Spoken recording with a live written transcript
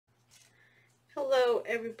Hello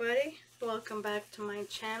everybody, welcome back to my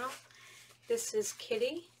channel. This is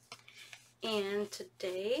Kitty, and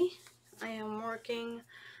today I am working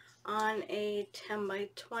on a 10 by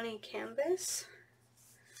 20 canvas,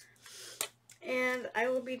 and I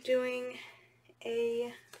will be doing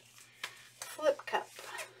a flip cup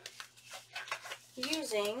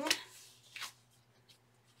using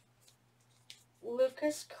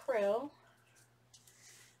Lukas Krill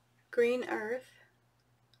Green Earth.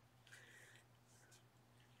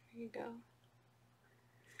 There you go.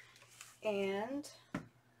 And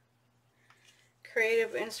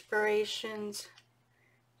Creative Inspirations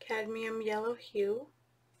Cadmium Yellow Hue,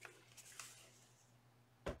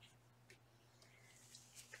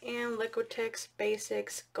 and Liquitex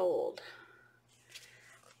Basics Gold,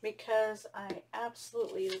 because I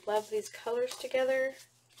absolutely love these colors together.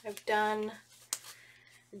 I've done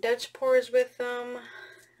Dutch pours with them.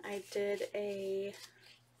 I did a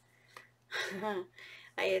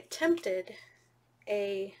I attempted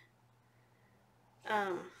a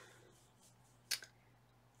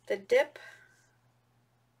the dip,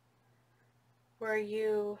 where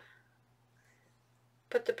you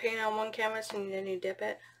put the paint on one canvas and then you dip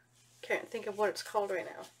it. Can't think of what it's called right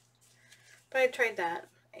now, but I tried that,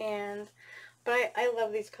 but I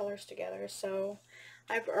love these colors together. So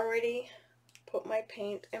I've already put my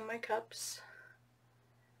paint in my cups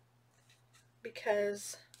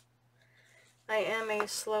because I am a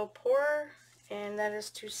slow pourer, and that is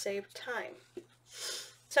to save time.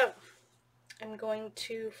 So I'm going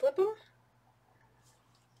to flip them,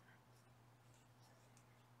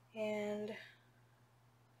 and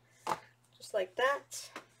just like that,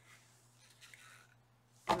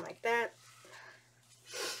 and like that,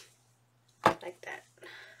 like that.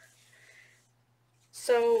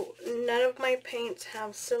 So none of my paints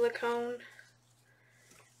have silicone.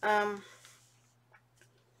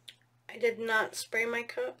 I did not spray my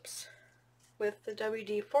cups with the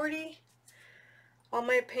WD-40. All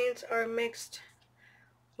my paints are mixed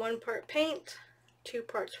 1 part paint, 2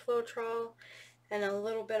 parts Floetrol, and a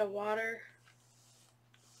little bit of water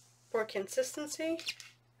for consistency.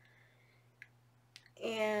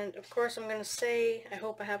 And of course I'm going to say I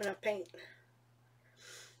hope I have enough paint.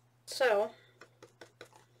 So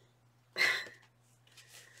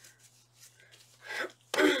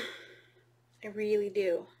I really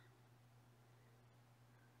do.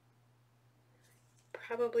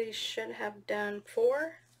 Probably should have done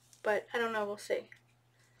 4, but I don't know, we'll see.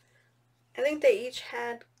 I think they each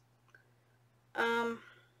had 3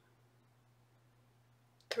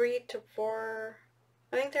 to 4,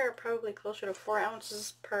 I think they were probably closer to 4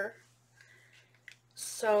 ounces per.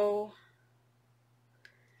 So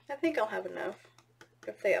I think I'll have enough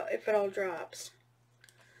if it all drops.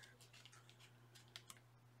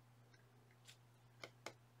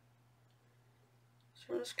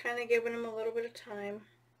 So I'm just kind of giving them a little bit of time.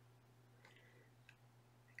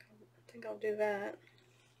 I think I'll do that.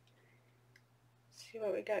 See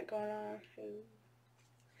what we got going on. Ooh.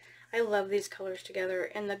 I love these colors together,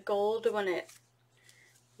 and the gold when it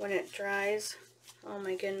dries, oh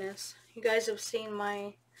my goodness. You guys have seen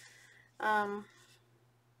my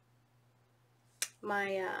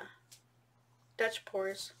Dutch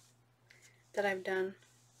pours that I've done,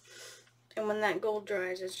 and when that gold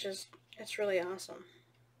dries, it's really awesome.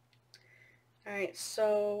 Alright,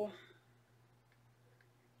 so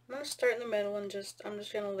I'm going to start in the middle and I'm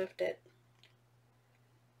just going to lift it.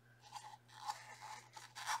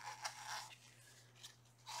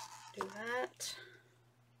 Do that.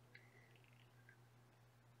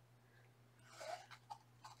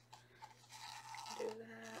 Do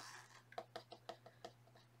that.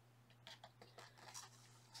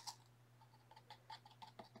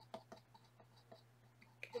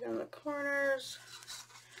 Get on the corners.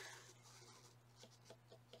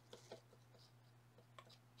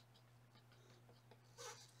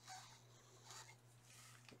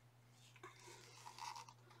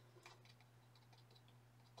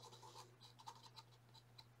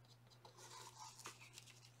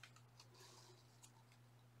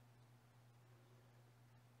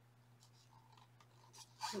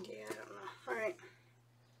 Yeah, I don't know. Alright.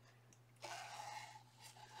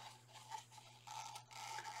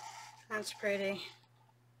 That's pretty.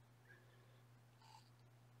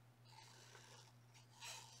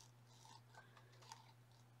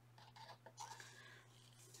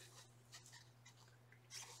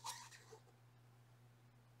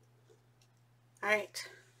 Alright.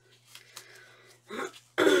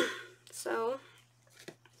 So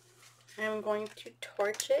I'm going to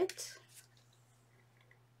torch it.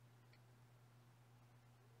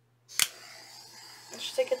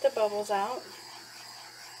 Just to get the bubbles out.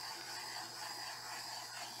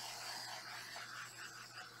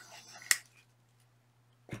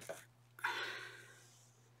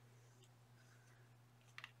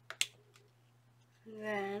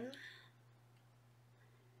 Then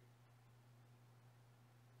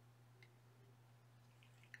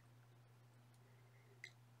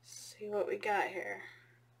see what we got here.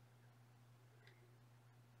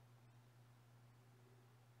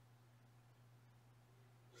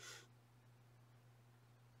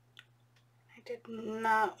 I did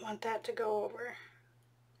not want that to go over.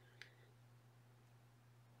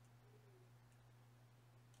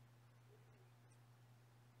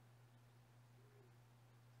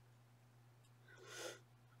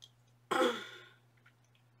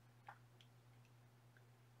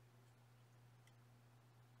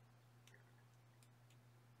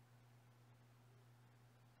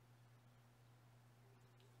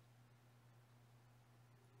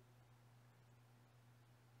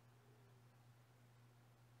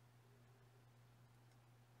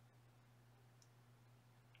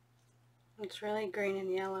 It's really green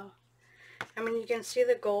and yellow. I mean, you can see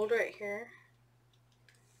the gold right here.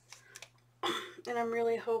 And I'm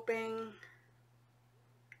really hoping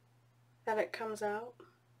that it comes out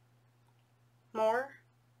more.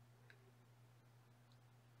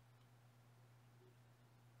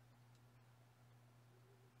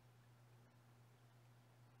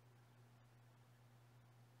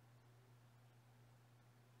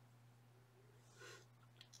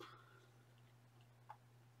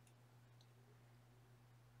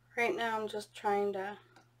 Right now I'm just trying to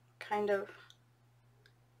kind of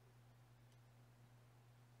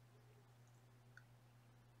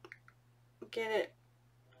get it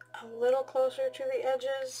a little closer to the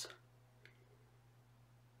edges.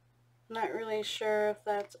 Not really sure if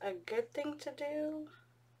that's a good thing to do,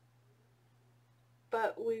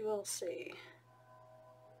 but we will see.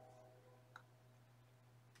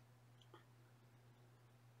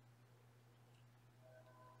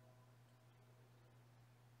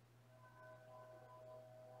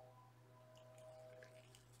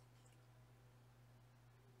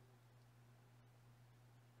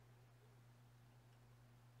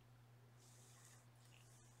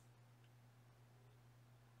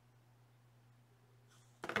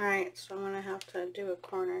 Alright, so I'm going to have to do a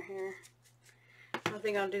corner here. I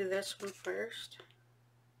think I'll do this one first.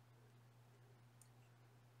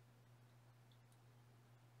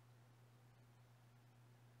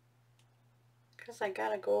 Because I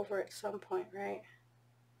gotta go over at some point, right?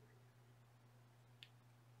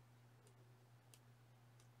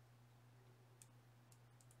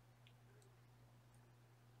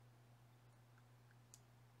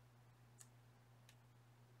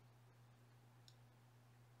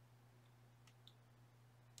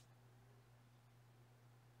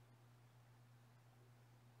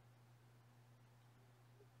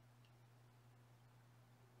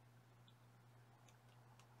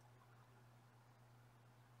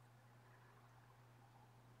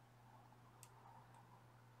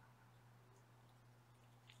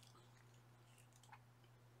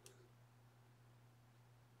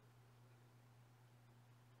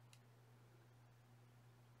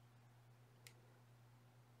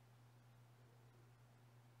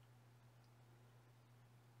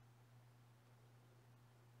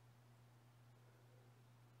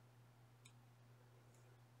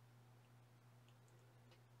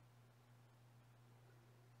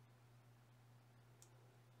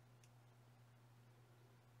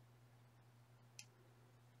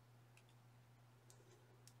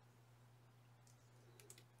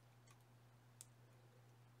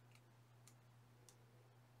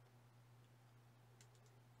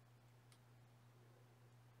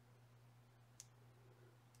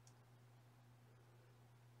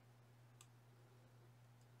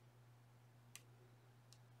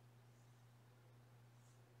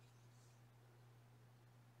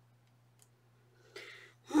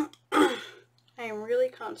 I am really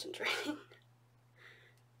concentrating.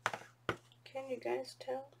 Can you guys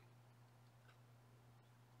tell?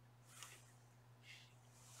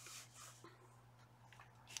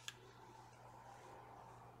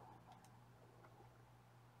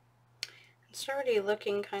 It's already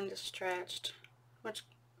looking kind of stretched, which,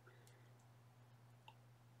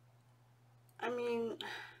 I mean,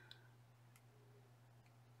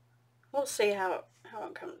 we'll see how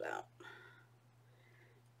it comes out.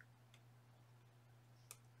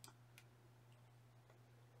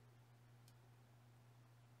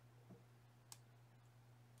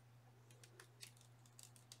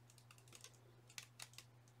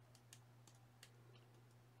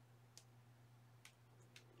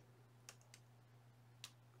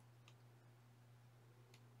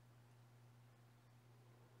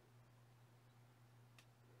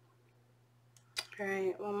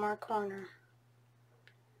 Alright, one more corner.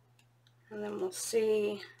 And then we'll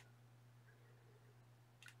see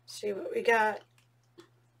See what we got.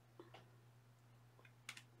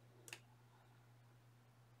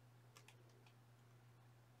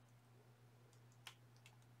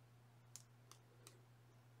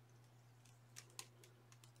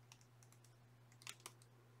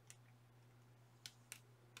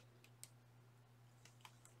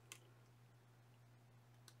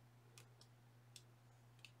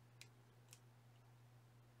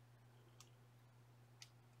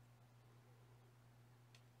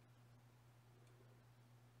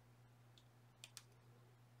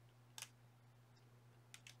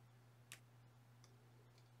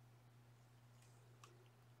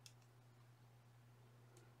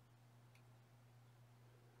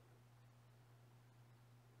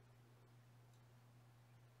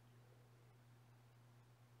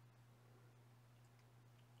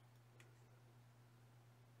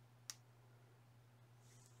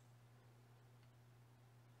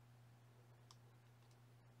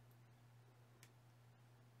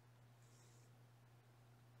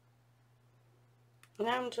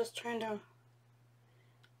 Now I'm just trying to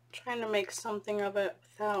make something of it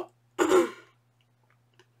without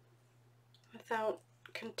without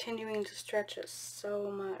continuing to stretch it so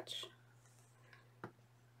much,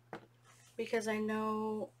 because I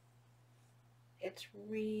know it's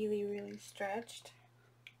really, really stretched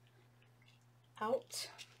out.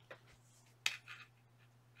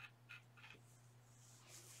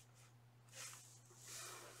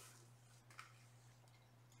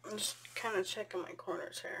 I'm just kind of checking my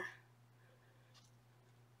corners here.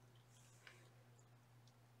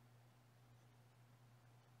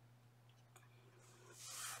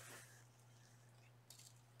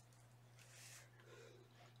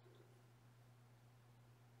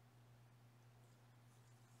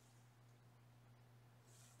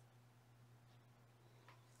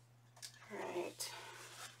 Alright.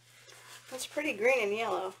 That's pretty green and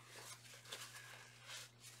yellow.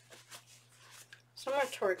 So I'm going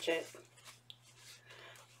to torch it.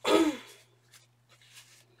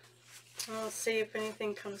 I'll see if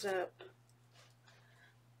anything comes up.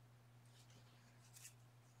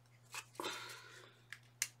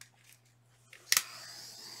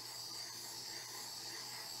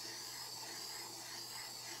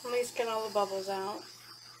 At least get all the bubbles out.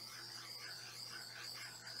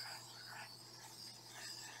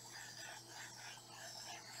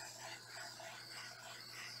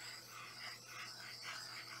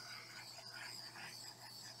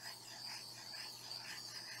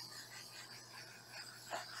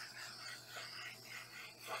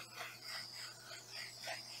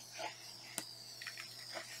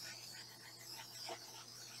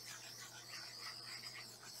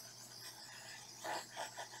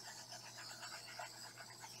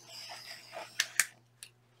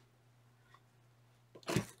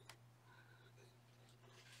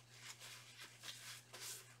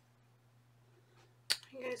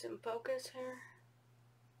 You guys in focus here?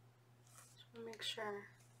 Just want to make sure.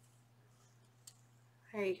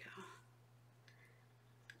 There you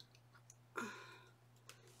go.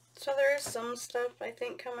 So there is some stuff I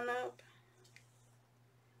think coming up.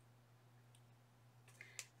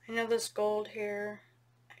 I know this gold here,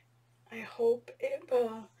 I hope it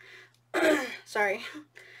will, sorry,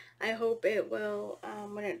 I hope it will,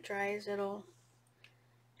 when it dries, it'll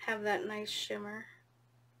have that nice shimmer.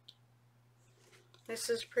 This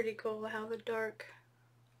is pretty cool how the dark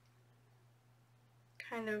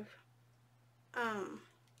kind of,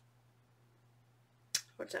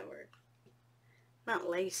 what's that word? Not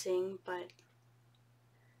lacing, but,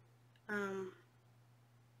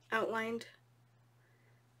 outlined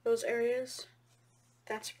those areas.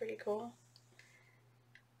 That's pretty cool.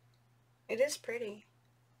 It is pretty.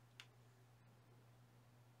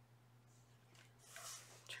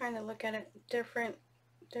 Trying to look at it different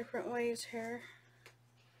ways here.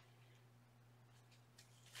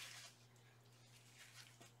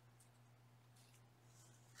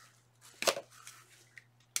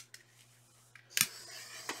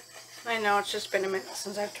 I know it's just been a minute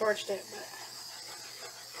since I've torched it, but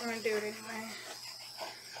I'm gonna do it anyway.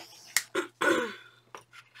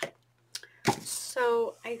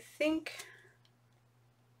 So I think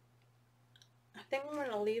I'm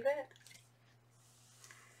gonna leave it.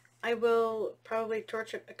 I will probably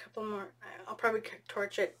torch it a couple more. I'll probably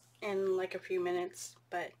torch it in like a few minutes,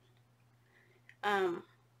 but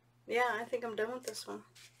yeah, I think I'm done with this one.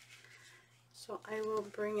 So I will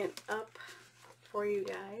bring it up for you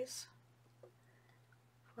guys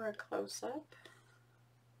for a close-up.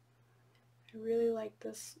 I really like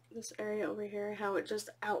this area over here, how it just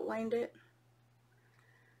outlined it.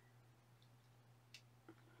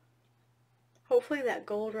 hopefully that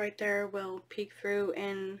gold right there will peek through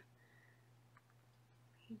and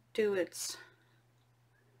do its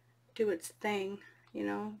thing, you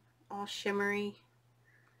know, all shimmery.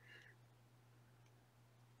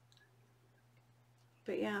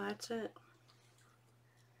 But yeah, that's it.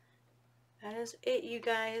 That is it, you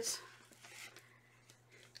guys.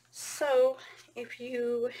 So, if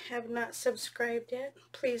you have not subscribed yet,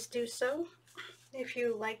 please do so. If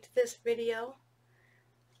you liked this video,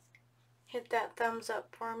 hit that thumbs up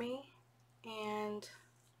for me, and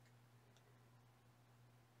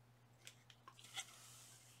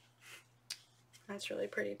that's really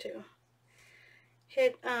pretty too.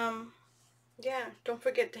 Hit, yeah, don't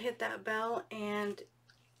forget to hit that bell, and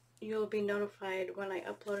you'll be notified when I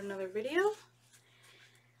upload another video.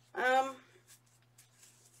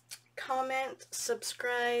 Comment,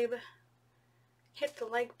 subscribe, hit the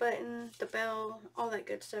like button, the bell, all that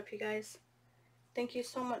good stuff, you guys. Thank you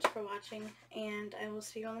so much for watching, and I will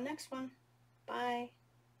see you on the next one. Bye.